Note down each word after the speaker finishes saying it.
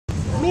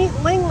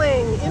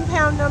Ling,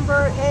 impound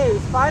number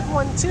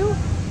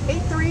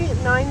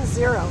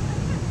A5128390.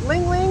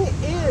 Ling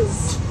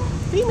is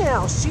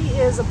female. She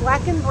is a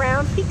black and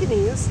brown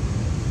Pekingese.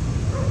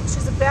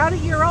 She's about a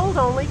year old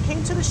only,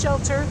 came to the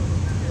shelter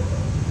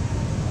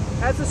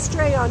as a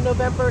stray on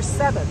November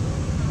 7th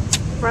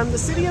from the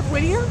city of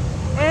Whittier,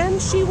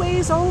 and she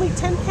weighs only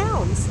 10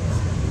 pounds.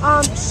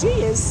 She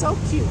is so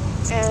cute,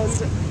 and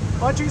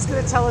Audrey's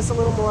going to tell us a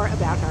little more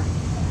about her.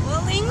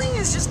 Well, Ling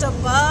is just a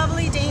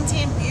bubbly, dainty,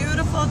 and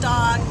beautiful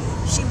dog.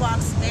 She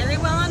walks very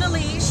well on a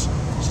leash.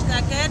 She's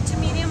got good to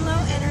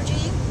medium-low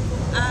energy.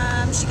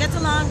 She gets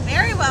along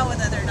very well with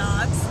other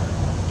dogs.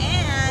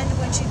 And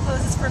when she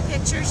poses for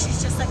pictures,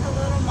 she's just like a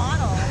little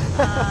model.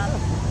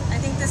 I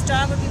think this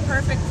dog would be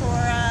perfect for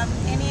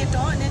any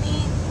adult in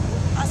any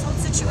household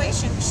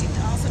situation. She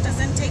also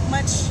doesn't take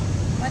much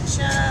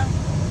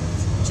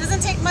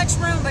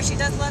room, but she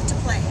does love to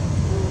play.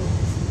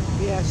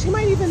 Yeah, she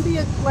might even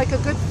be like a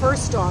good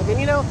first dog. And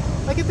you know,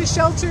 like at the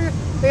shelter,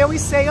 they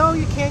always say, oh,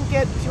 you can't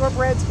get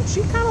purebreds, but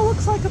she kind of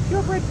looks like a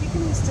purebred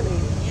Pekingese to me.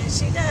 Yeah,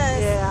 she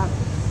does. Yeah,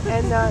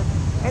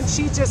 and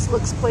she just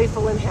looks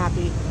playful and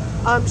happy.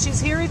 She's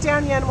here at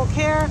Downey Animal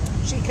Care.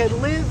 She could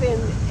live in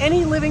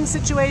any living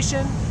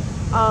situation.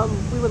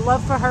 We would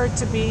love for her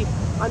to be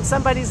on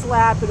somebody's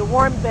lap in a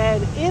warm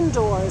bed,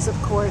 indoors, of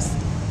course,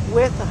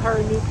 with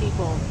her new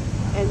people.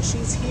 And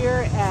she's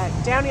here at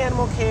Downey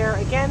Animal Care.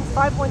 Again,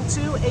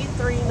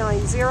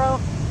 512-8390.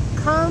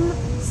 Come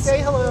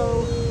say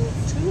hello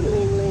to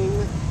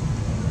Ling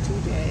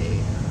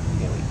today.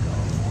 There we go.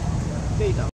 There you go.